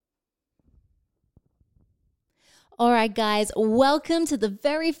All right, guys, welcome to the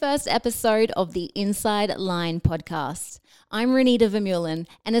very first episode of the Inside Line podcast. I'm Renita Vermeulen,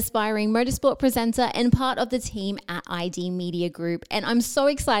 an aspiring motorsport presenter and part of the team at ID Media Group, and I'm so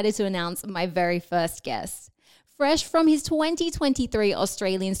excited to announce my very first guest. Fresh from his 2023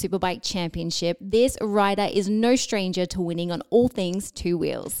 Australian Superbike Championship, this rider is no stranger to winning on all things two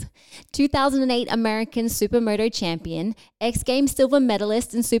wheels. 2008 American Supermoto champion, X Games silver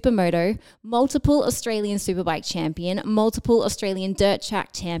medalist in Supermoto, multiple Australian Superbike champion, multiple Australian dirt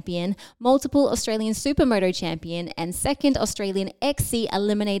track champion, multiple Australian Supermoto champion, and second Australian XC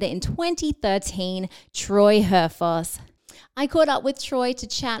eliminator in 2013, Troy Herfoss. I caught up with Troy to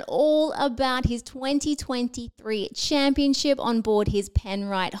chat all about his 2023 championship on board his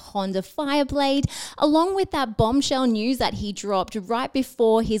Penrite Honda Fireblade, along with that bombshell news that he dropped right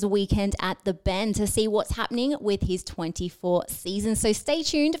before his weekend at the Bend to see what's happening with his 24 season. So stay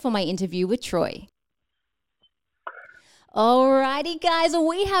tuned for my interview with Troy. Alrighty, guys,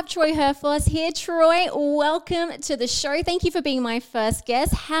 we have Troy Herfoss here. Troy, welcome to the show. Thank you for being my first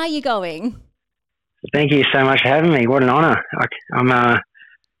guest. How are you going? Thank you so much for having me. What an honour. I'm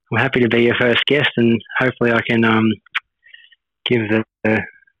happy to be your first guest, and hopefully I can give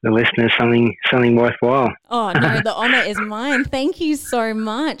the listeners something worthwhile. Oh, no, the honour is mine. Thank you so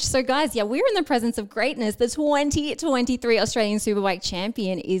much. So, guys, we're in the presence of greatness. The 2023 Australian Superbike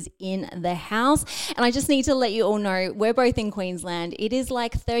Champion is in the house. And I just need to let you all know, we're both in Queensland. It is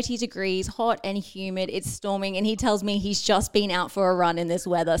like 30 degrees, hot and humid. It's storming. And he tells me he's just been out for a run in this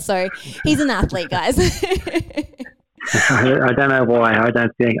weather. So he's an athlete, guys. I don't know why. I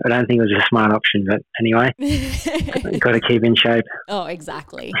don't think it was a smart option, but anyway, got to keep in shape. Oh,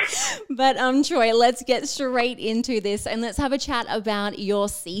 exactly. But Troy, let's get straight into this and let's have a chat about your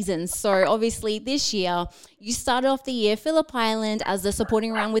season. So obviously this year you started off the year Phillip Island as the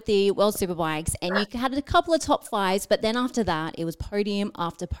supporting round with the World Superbikes, and you had a couple of top fives, but then after that it was podium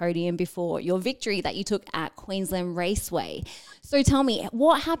after podium before your victory that you took at Queensland Raceway. So tell me,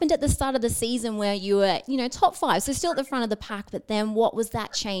 what happened at the start of the season where you were, top five, so still at the front of the pack, but then what was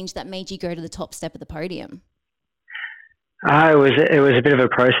that change that made you go to the top step of the podium? It was a bit of a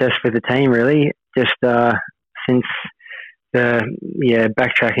process for the team, really. Just since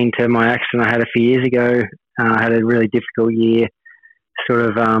backtracking to my accident I had a few years ago, I had a really difficult year. Sort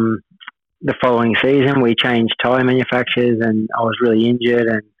of the following season, we changed tyre manufacturers, and I was really injured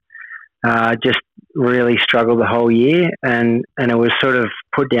and just really struggled the whole year, and it was sort of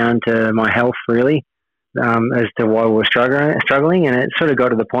put down to my health, really. As to why we were struggling, and it sort of got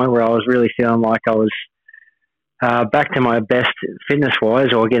to the point where I was really feeling like I was back to my best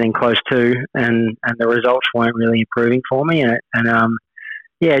fitness-wise, or getting close to, and the results weren't really improving for me, and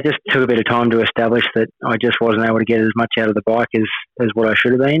it just took a bit of time to establish that I just wasn't able to get as much out of the bike as what I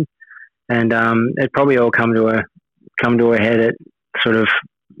should have been, and it probably all come to a head at sort of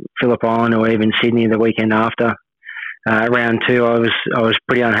Phillip Island or even Sydney the weekend after. Round two, I was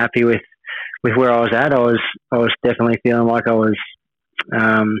pretty unhappy with where I was at. I was definitely feeling like I was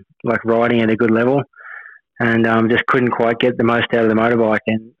like riding at a good level, and just couldn't quite get the most out of the motorbike.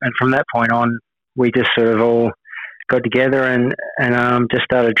 And from that point on, we just sort of all got together and just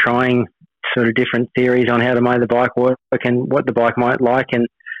started trying sort of different theories on how to make the bike work and what the bike might like, and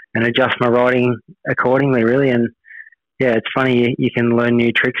adjust my riding accordingly, really. And yeah, it's funny, you can learn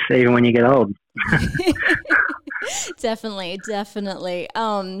new tricks even when you get old. Definitely.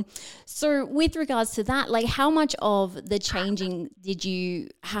 So with regards to that, like, how much of the changing did you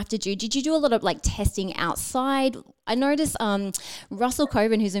have to do? Did you do a lot of like testing outside? I noticed Russell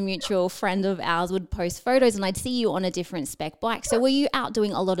Coven, who's a mutual friend of ours, would post photos, and I'd see you on a different spec bike. So were you out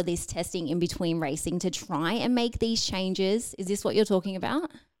doing a lot of this testing in between racing to try and make these changes? Is this what you're talking about?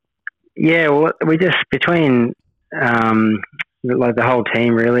 Yeah, well, we just, between like the whole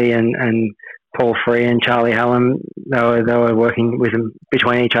team really, and Paul Free and Charlie Hallam, they were working with them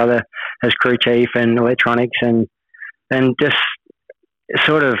between each other as crew chief and electronics, and just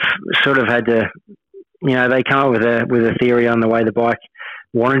sort of had to, they come up with a theory on the way the bike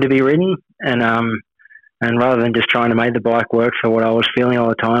wanted to be ridden, and rather than just trying to make the bike work for what I was feeling all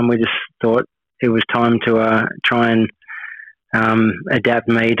the time, we just thought it was time to try and adapt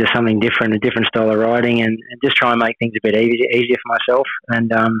me to something different, a different style of riding, and just try and make things a bit easier for myself.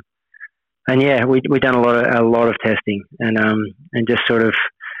 And yeah, we done a lot of testing, and just sort of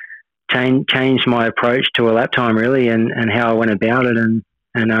changed my approach to a lap time, really, and how I went about it, and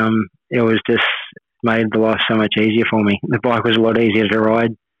it was just made the life so much easier for me. The bike was a lot easier to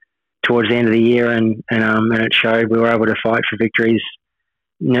ride towards the end of the year, and it showed. We were able to fight for victories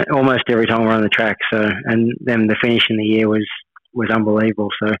almost every time we're on the track. So, and then the finish in the year was unbelievable.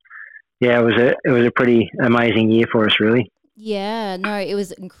 So yeah, it was a pretty amazing year for us, really. Yeah, no, it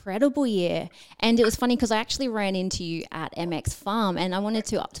was an incredible year. And it was funny because I actually ran into you at MX Farm, and I wanted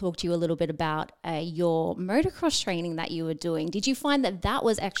to talk to you a little bit about your motocross training that you were doing. Did you find that that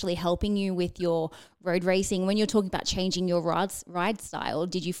was actually helping you with your road racing? When you're talking about changing your ride style,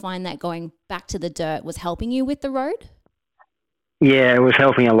 did you find that going back to the dirt was helping you with the road? Yeah, it was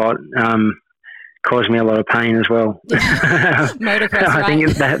helping a lot. Caused me a lot of pain as well. Motocross, I right? think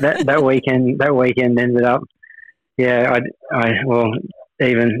that weekend ended up. Yeah, well,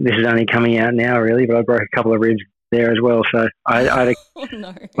 even this is only coming out now, really, but I broke a couple of ribs there as well. So I Oh,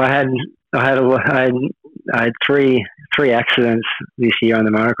 no. I had three accidents this year on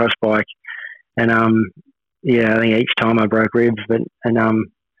the motocross bike, and yeah, I think each time I broke ribs, but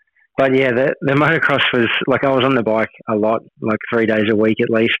yeah, the motocross was like, I was on the bike a lot, like 3 days a week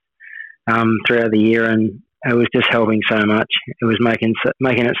at least, throughout the year, and it was just helping so much. It was making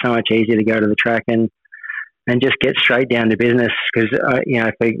it so much easier to go to the track and just get straight down to business, because you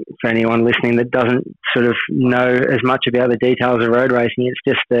know, for anyone listening that doesn't sort of know as much about the details of road racing, it's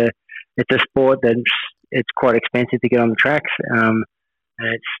a sport that it's quite expensive to get on the tracks, and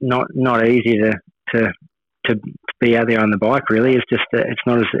it's not easy to be out there on the bike. Really, it's just it's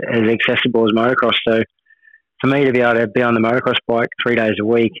not as accessible as motocross. So for me to be able to be on the motocross bike 3 days a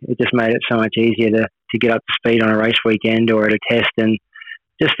week, it just made it so much easier to get up to speed on a race weekend or at a test, and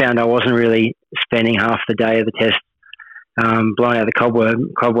just found I wasn't really spending half the day of the test blowing out the cobwebs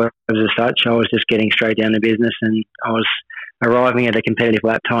as such. I was just getting straight down to business, and I was arriving at a competitive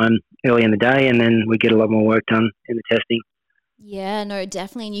lap time early in the day, and then we get a lot more work done in the testing. Yeah, no,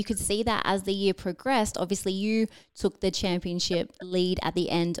 definitely. And you could see that as the year progressed. Obviously, you took the championship lead at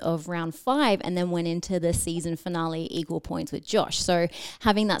the end of round 5 and then went into the season finale equal points with Josh. So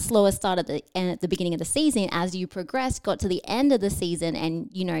having that slower start at the beginning of the season, as you progressed, got to the end of the season and,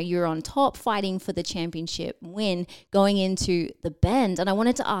 you know, you're on top fighting for the championship win going into the Bend. And I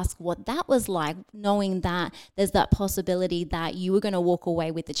wanted to ask what that was like, knowing that there's that possibility that you were going to walk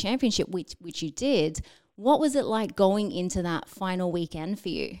away with the championship, which you did. What was it like going into that final weekend for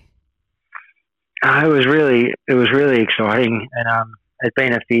you? It was really exciting, and it'd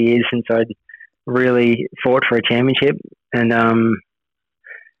been a few years since I'd really fought for a championship, and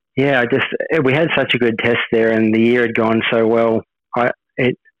yeah, we had such a good test there, and the year had gone so well. I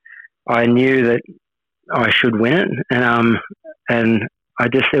knew that I should win it, and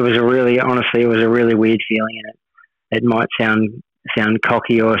it was a really weird feeling, and it might sound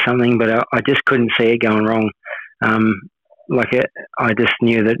cocky or something, but I just couldn't see it going wrong. I just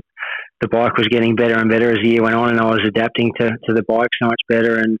knew that the bike was getting better and better as the year went on, and I was adapting to the bike so much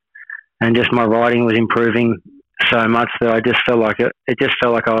better, and just my riding was improving so much that I just felt like it just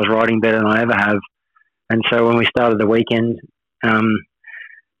felt like I was riding better than I ever have. And so when we started the weekend,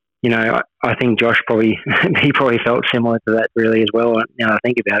 you know, I think Josh probably felt similar to that really as well. Now I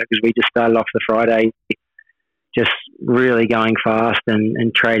think about it, because we just started off the Friday just really going fast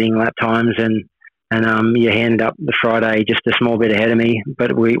and trading lap times, and you ended up the Friday just a small bit ahead of me,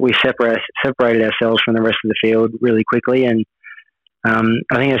 but we separated ourselves from the rest of the field really quickly, and I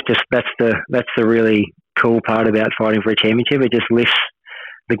think that's the really cool part about fighting for a championship. It just lifts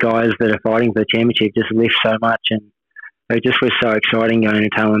the guys that are fighting for the championship, just lifts so much, and it just was so exciting going to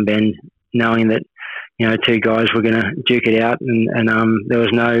Tail and Bend, knowing that, you know, 2 guys were going to duke it out, and there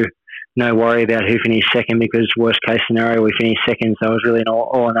was no worry about who finished second, because worst case scenario we finished second, so it was really an all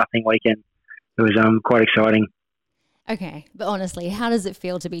or nothing weekend. It was quite exciting. Okay, but honestly, how does it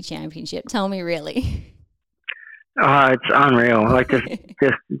feel to be championship? Tell me really. Oh, it's unreal. Like just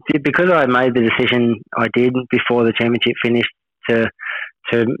because I made the decision I did before the championship finished to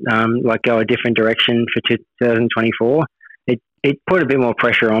like go a different direction for 2024. It put a bit more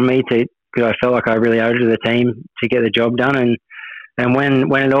pressure on me because I felt like I really owed it to the team to get the job done, and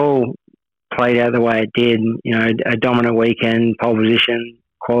when it all played out the way it did, you know, a dominant weekend, pole position,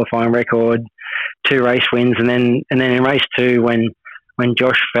 qualifying record, 2 race wins, and then in race 2 when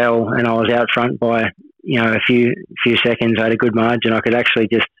Josh fell and I was out front by, you know, a few seconds, I had a good margin. I could actually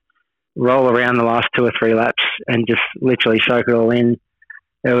just roll around the last 2 or 3 laps and just literally soak it all in.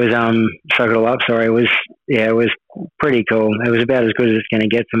 It was soak it all up. Sorry, it was pretty cool. It was about as good as it's going to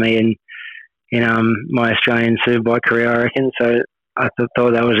get for me in my Australian Superbike career, I reckon. So I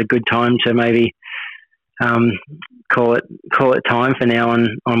thought that was a good time to maybe call it time for now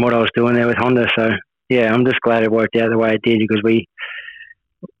on what I was doing there with Honda. So yeah, I'm just glad it worked out the way it did, because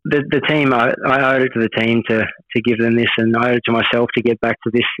the team, I owed it to the team to give them this, and I owed it to myself to get back to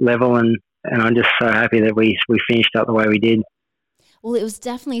this level, and I'm just so happy that we finished up the way we did. Well, it was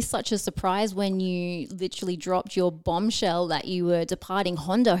definitely such a surprise when you literally dropped your bombshell that you were departing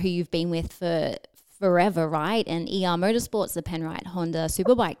Honda, who you've been with for forever, right? And ER Motorsports, the Penrite Honda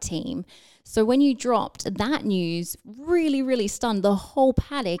Superbike team. So when you dropped that news, really, really stunned the whole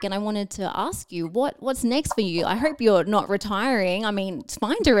paddock. And I wanted to ask you, what's next for you? I hope you're not retiring. I mean, it's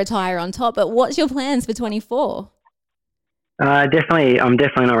fine to retire on top, but what's your plans for 24? I'm definitely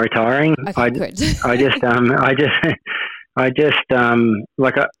not retiring. Okay, good. I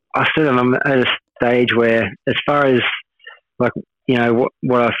sort of am at a stage where, as far as like, you know,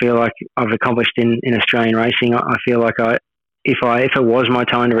 what I feel like I've accomplished in Australian racing, I feel like if it was my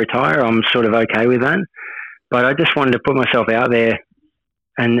time to retire, I'm sort of okay with that. But I just wanted to put myself out there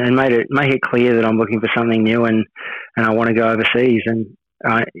and make it clear that I'm looking for something new and I want to go overseas. And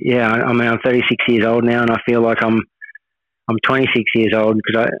I mean, I'm 36 years old now, and I feel like I'm 26 years old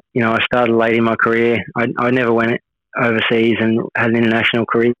because I started late in my career. I never went overseas and had an international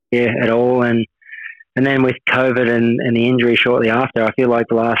career at all. And then with COVID and the injury shortly after, I feel like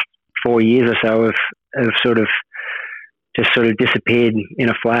the last 4 years or so have sort of disappeared in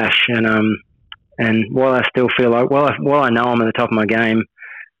a flash. And while I still feel like, while I know I'm at the top of my game,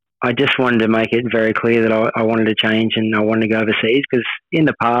 I just wanted to make it very clear that I wanted to change and I wanted to go overseas, because in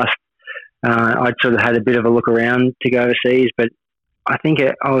the past, I'd sort of had a bit of a look around to go overseas, but I think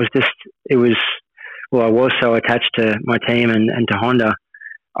I was so attached to my team and to Honda.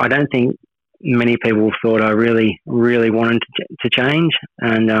 I don't think many people thought I really, really wanted to change.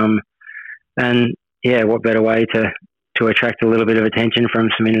 And what better way to attract a little bit of attention from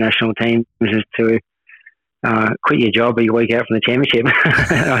some international teams is to quit your job a week out from the championship.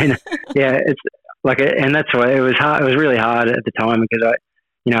 I mean, it's like, and that's why it was hard. It was really hard at the time because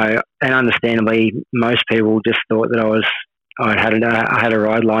and understandably, most people just thought that I had a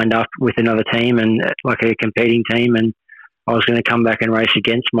ride lined up with another team and like a competing team, and I was going to come back and race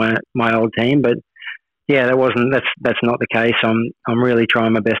against my old team. But that's not the case. I'm really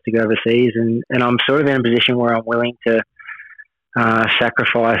trying my best to go overseas, and I'm sort of in a position where I'm willing to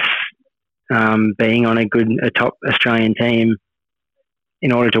sacrifice being on a top Australian team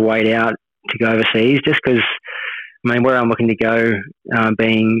in order to wait out to go overseas, just because, I mean, where I'm looking to go,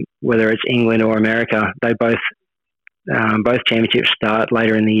 being whether it's England or America, they both championships start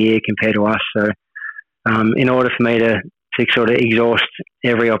later in the year compared to us. So in order for me to sort of exhaust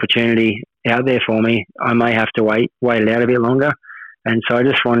every opportunity out there for me, I may have to wait it out a bit longer. And so I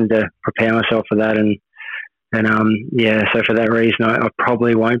just wanted to prepare myself for that. So for that reason, I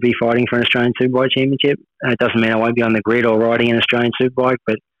probably won't be fighting for an Australian Superbike Championship. It doesn't mean I won't be on the grid or riding an Australian Superbike,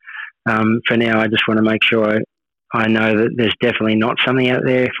 but for now, I just want to make sure I know that there's definitely not something out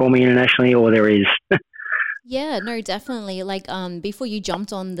there for me internationally, or there is. Yeah, no, definitely. Like, before you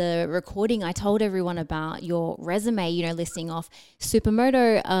jumped on the recording, I told everyone about your resume, listing off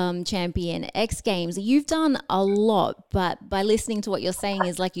Supermoto champion, X Games. You've done a lot, but by listening to what you're saying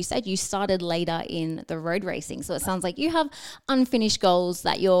is, like you said, you started later in the road racing. So it sounds like you have unfinished goals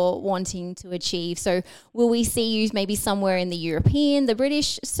that you're wanting to achieve. So will we see you maybe somewhere in the European, the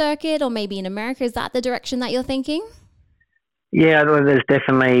British circuit, or maybe in America? Is that the direction that you're thinking? Yeah, there's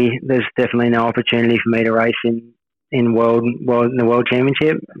definitely no opportunity for me to race in the World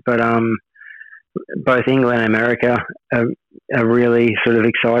Championship, but both England and America are really sort of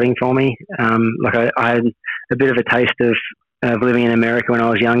exciting for me. I had a bit of a taste of living in America when I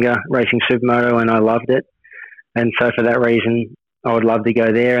was younger, racing supermoto, and I loved it. And so for that reason, I would love to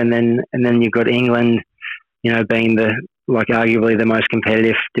go there. And then you've got England, being arguably the most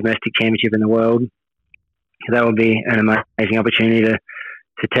competitive domestic championship in the world. That would be an amazing opportunity to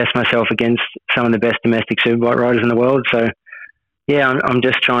test myself against some of the best domestic superbike riders in the world. So, yeah, I'm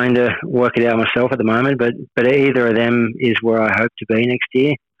just trying to work it out myself at the moment. But either of them is where I hope to be next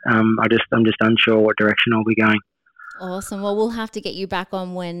year. I'm just unsure what direction I'll be going. Awesome. Well, we'll have to get you back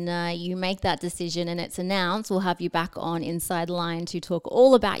on when you make that decision and it's announced. We'll have you back on Inside Line to talk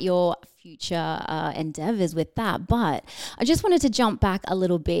all about your future endeavors with that. But I just wanted to jump back a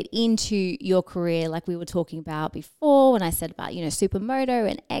little bit into your career, like we were talking about before when I said about, Supermoto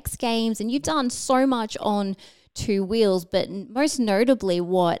and X Games, and you've done so much on two wheels, but most notably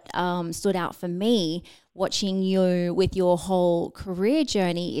what stood out for me watching you with your whole career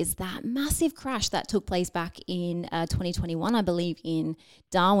journey is that massive crash that took place back in 2021, I believe, in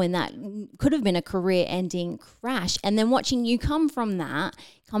Darwin. That could have been a career-ending crash. And then watching you come from that,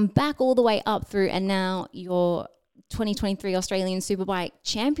 come back all the way up through, and now you're 2023 Australian Superbike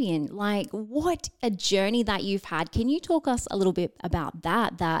champion. Like, what a journey that you've had. Can you talk us a little bit about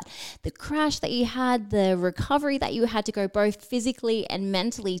that the crash that you had, the recovery that you had to go both physically and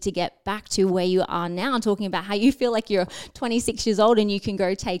mentally to get back to where you are now, talking about how you feel like you're 26 years old and you can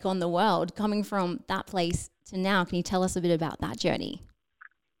go take on the world, coming from that place to now. Can you tell us a bit about that journey?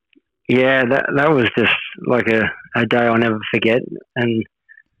 Yeah, that was just like a day I'll never forget. And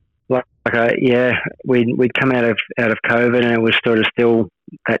we'd come out of COVID, and it was sort of still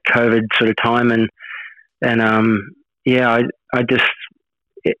that COVID sort of time, and I just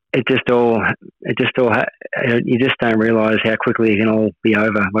it just all you just don't realize how quickly it can all be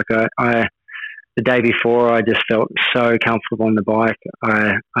over. Like I the day before, I just felt so comfortable on the bike.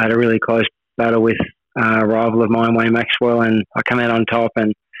 I had a really close battle with a rival of mine, Wayne Maxwell, and I come out on top,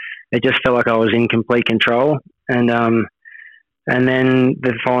 and it just felt like I was in complete control. And then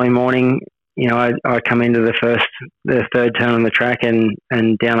the following morning, you know, I come into the third turn on the track, and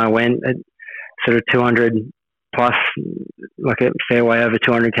down I went at sort of 200 plus, like a fair way over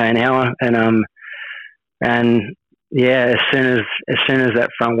 200k an hour. And yeah, as soon as that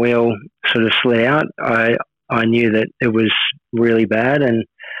front wheel sort of slid out, I knew that it was really bad.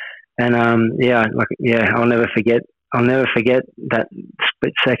 I'll never forget that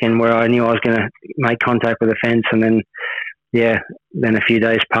split second where I knew I was going to make contact with the fence, and then a few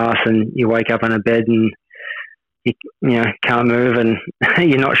days pass, and you wake up in a bed and you can't move, and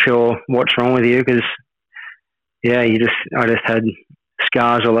you're not sure what's wrong with you, because I just had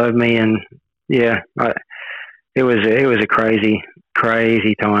scars all over me, and it was a crazy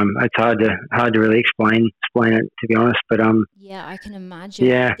time. It's hard to really explain it, to be honest. But I can imagine.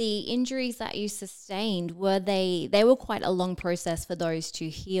 Yeah. The injuries that you sustained, they were quite a long process for those to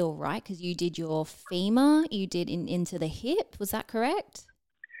heal, right? Because you did your femur, you did into the hip. Was that correct?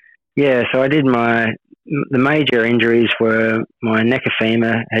 Yeah. So I did the major injuries were my neck of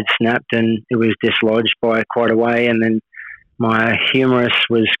femur had snapped and it was dislodged by quite a way, and then my humerus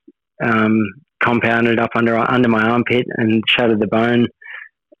was compounded up under my armpit and shattered the bone,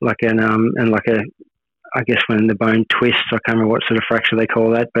 I guess when the bone twists, I can't remember what sort of fracture they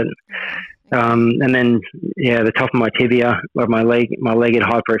call that, but and then the top of my tibia, like my leg had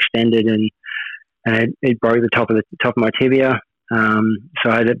hyperextended, and it broke the top of my tibia. So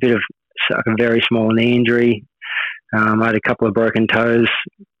I had a bit of a very small knee injury. I had a couple of broken toes,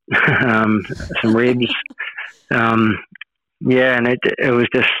 some ribs. And it was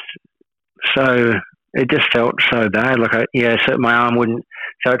just so, it just felt so bad. So my arm wouldn't.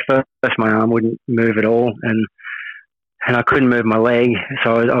 So at first my arm wouldn't move at all, and I couldn't move my leg.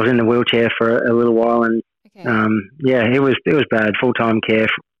 So I was in the wheelchair for a little while, and it was bad. Full-time care.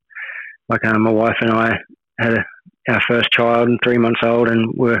 My wife and I had our first child, 3 months old,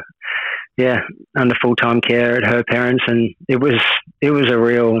 and were under full-time care at her parents, and it was a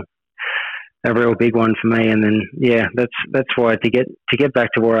real big one for me. And then that's why to get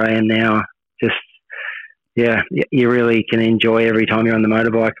back to where I am now, just you really can enjoy every time you're on the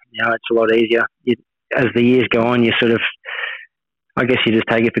motorbike. It's a lot easier. As the years go on, you sort of, I guess you just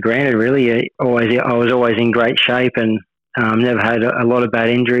take it for granted, really. I was always in great shape, and never had a lot of bad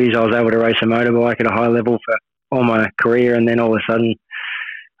injuries. I was able to race a motorbike at a high level for all my career, and then all of a sudden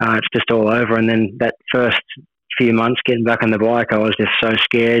it's just all over. And then that first few months getting back on the bike, I was just so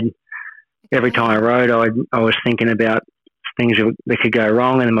scared. Every time I rode, I was thinking about things that could go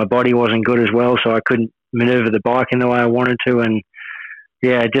wrong, and my body wasn't good as well, so I couldn't maneuver the bike in the way I wanted to. And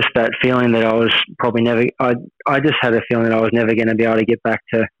just that feeling that I was probably never, I just had a feeling that I was never going to be able to get back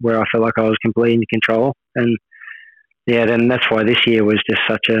to where I felt like I was completely in control. And then that's why this year was just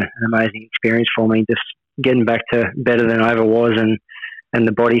such an amazing experience for me, just getting back to better than I ever was, and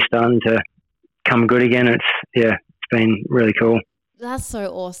the body starting to come good again. It's been really cool. That's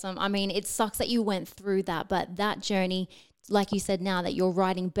so awesome. I mean, it sucks that you went through that, but that journey, like you said, now that you're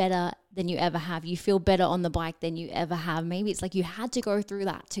riding better than you ever have, you feel better on the bike than you ever have. Maybe it's like you had to go through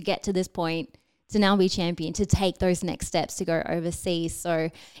that to get to this point, to now be champion, to take those next steps to go overseas. So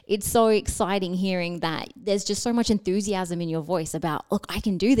it's so exciting hearing that there's just so much enthusiasm in your voice about, look, I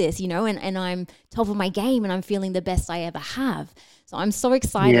can do this, and I'm top of my game, and I'm feeling the best I ever have. So I'm so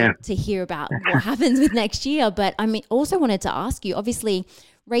excited to hear about what happens with next year. But I also wanted to ask you, obviously,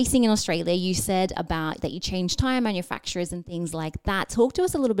 racing in Australia, you said about that you changed tyre manufacturers and things like that. Talk to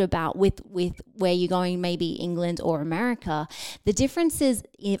us a little bit about with where you're going, maybe England or America, the differences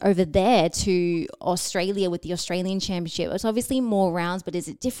over there to Australia with the Australian Championship. It's obviously more rounds, but is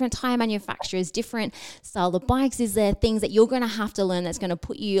it different tyre manufacturers, different style of bikes? Is there things that you're going to have to learn that's going to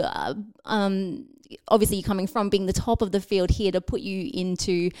put you, obviously you're coming from being the top of the field here, to put you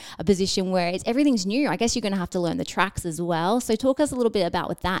into a position where everything's new? I guess you're going to have to learn the tracks as well. So talk us a little bit about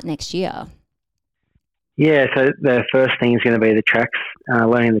with that next year. Yeah, so the first thing is going to be the tracks,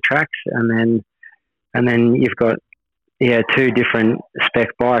 learning the tracks, and then you've got two different spec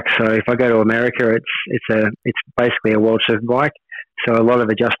bikes. So if I go to America, it's basically a world super bike, so a lot of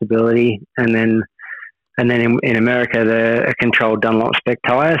adjustability, and then in America they're a controlled Dunlop spec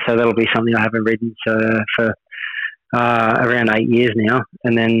tyre, so that'll be something I haven't ridden for around 8 years now,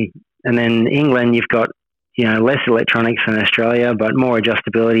 and then England you've got less electronics than Australia, but more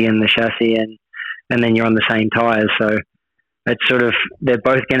adjustability in the chassis, and then you're on the same tyres. So it's sort of, they're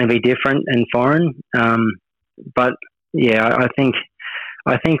both going to be different and foreign. But yeah, I think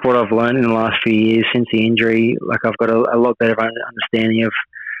what I've learned in the last few years since the injury, like I've got a lot better understanding of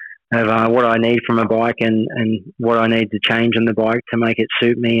what I need from a bike and what I need to change on the bike to make it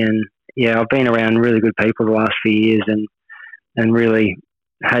suit me. And yeah, I've been around really good people the last few years and really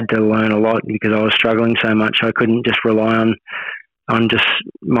had to learn a lot because I was struggling so much. I couldn't just rely on just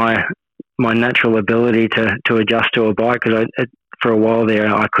my natural ability to adjust to a bike, because for a while there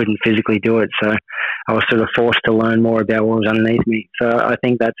I couldn't physically do it. So I was sort of forced to learn more about what was underneath me. So I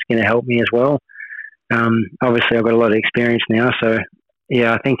think that's going to help me as well. Obviously I've got a lot of experience now. So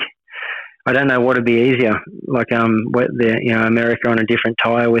yeah, I don't know what would be easier. Like America on a different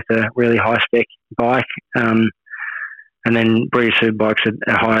tyre with a really high spec bike. And then British Superbike's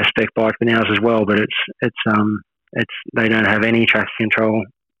a higher spec bike than ours as well, but it's they don't have any traction control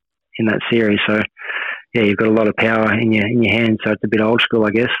in that series. So yeah, you've got a lot of power in your hands. So it's a bit old school,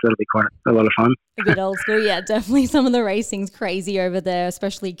 I guess. That'll be quite a lot of fun. A bit old school, yeah, definitely. Some of the racing's crazy over there,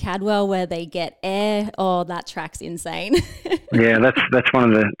 especially Cadwell, where they get air. Oh, that track's insane. Yeah, that's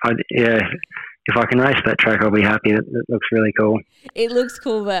one of the if I can race that track, I'll be happy. It looks really cool. It looks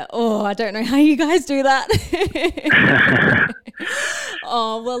cool, but I don't know how you guys do that.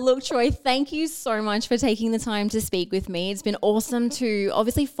 Oh, well, look, Troy, thank you so much for taking the time to speak with me. It's been awesome to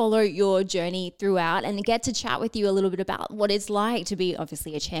obviously follow your journey throughout and get to chat with you a little bit about what it's like to be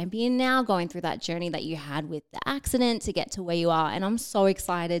obviously a champion now, going through that journey that you had with the accident to get to where you are. And I'm so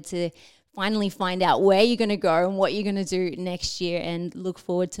excited to finally find out where you're going to go and what you're going to do next year, and look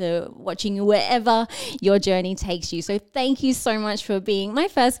forward to watching you wherever your journey takes you. So thank you so much for being my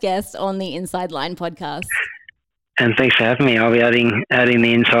first guest on the Inside Line podcast. And thanks for having me. I'll be adding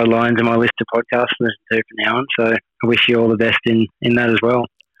the Inside Line to my list of podcasts to listen to from now on. So I wish you all the best in that as well.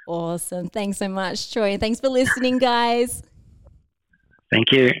 Awesome. Thanks so much, Troy. And thanks for listening, guys.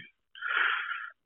 Thank you.